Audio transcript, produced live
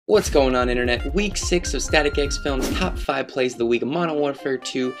What's going on, internet? Week 6 of StATiiCxFilms top 5 plays of the week of Modern Warfare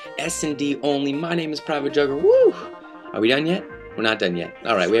 2 S&D only. My name is PvtJ8ker. Woo! Are we done yet? We're not done yet.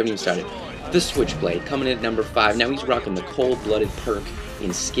 Alright, we haven't even started. The Switchblade coming in at number 5. Now he's rocking the cold-blooded perk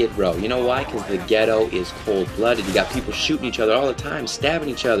in Skid Row. You know why? Because the ghetto is cold-blooded. You got people shooting each other all the time, stabbing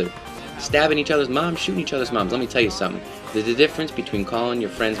each other. Stabbing each other's moms, shooting each other's moms. Let me tell you something. There's a difference between calling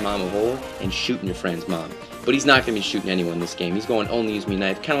your friend's mom a whore and shooting your friend's mom. But he's not going to be shooting anyone in this game. He's going only use me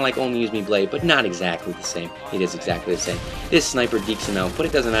knife, kind of like only use me blade, but not exactly the same. It is exactly the same. This sniper dekes him out, but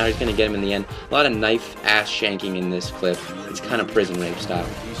it doesn't matter. He's going to get him in the end. A lot of knife ass shanking in this clip. It's kind of prison rape style.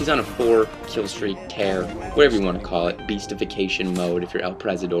 He's on a 4 kill streak, tear, whatever you want to call it, beastification mode if you're El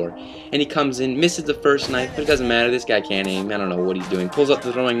Presidor. And he comes in, misses the first knife, but it doesn't matter. This guy can't aim. I don't know what he's doing. Pulls up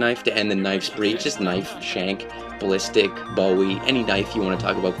the throwing knife to end the knife spree. It's just knife, shank, ballistic, Bowie, any knife you want to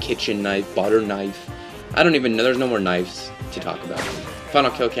talk about. Kitchen knife, butter knife. I don't even know. There's no more knives to talk about.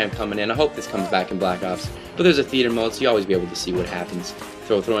 Final kill cam coming in. I hope this comes back in Black Ops. But there's a theater mode, so you always be able to see what happens.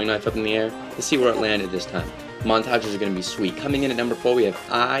 Throw a throwing knife up in the air. Let's see where it landed this time. Montages are going to be sweet. Coming in at number 4, we have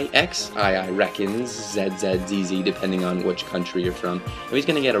I reckons, ZZZZ, depending on which country you're from. And he's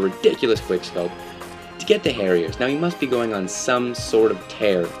going to get a ridiculous quickscope to get the Harriers. Now, he must be going on some sort of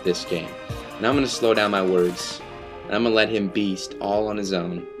tear this game. And I'm going to slow down my words. And I'm going to let him beast all on his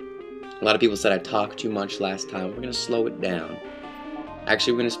own. A lot of people said I talked too much last time. We're going to slow it down.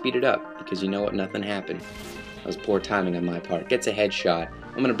 Actually, we're going to speed it up, because you know what? Nothing happened. That was poor timing on my part. Gets a headshot.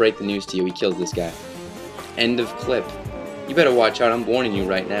 I'm going to break the news to you. He kills this guy. End of clip. You better watch out. I'm warning you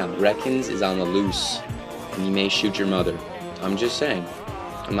right now. Reckons is on the loose, and he may shoot your mother. I'm just saying.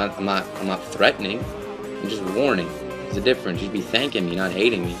 I'm not threatening. I'm just warning. There's a difference. You'd be thanking me, not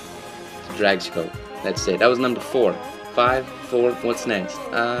hating me. It's a drag scope. That's it. That was number 4. 5, 4, what's next?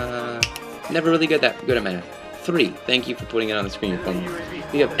 Never really good at math. 3, thank you for putting it on the screen for me.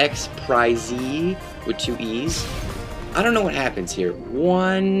 We have xTeeJayy with 2 E's. I don't know what happens here.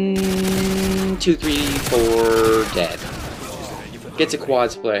 1, 2, 3, 4, dead. Gets a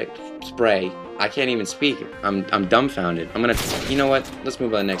quad spray. I can't even speak. I'm dumbfounded. You know what? Let's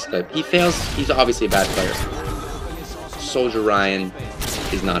move on to the next clip. He fails. He's obviously a bad player. Soldier Ryan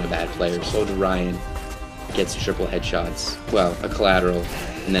is not a bad player. Soldier Ryan gets triple headshots. Well, a collateral,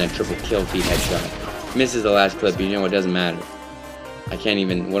 and then a triple kill feed headshot. Misses the last clip, but you know what, doesn't matter. I can't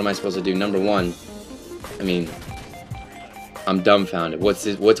even, what am I supposed to do? Number 1, I mean, I'm dumbfounded. What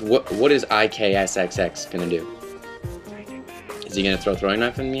is IKSXX gonna do? Is he gonna throw a throwing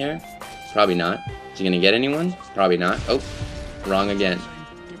knife in the air? Probably not. Is he gonna get anyone? Probably not. Oh, wrong again.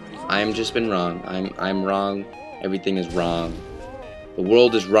 I've just been wrong. I'm wrong. Everything is wrong. The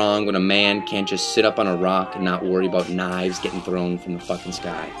world is wrong when a man can't just sit up on a rock and not worry about knives getting thrown from the fucking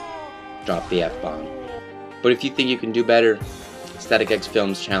sky. Drop the F-bomb. But if you think you can do better,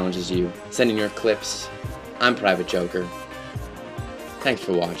 StATiiCxFilms challenges you. Send in your clips. I'm PvtJ8ker. Thanks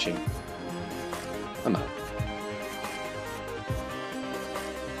for watching. I'm out.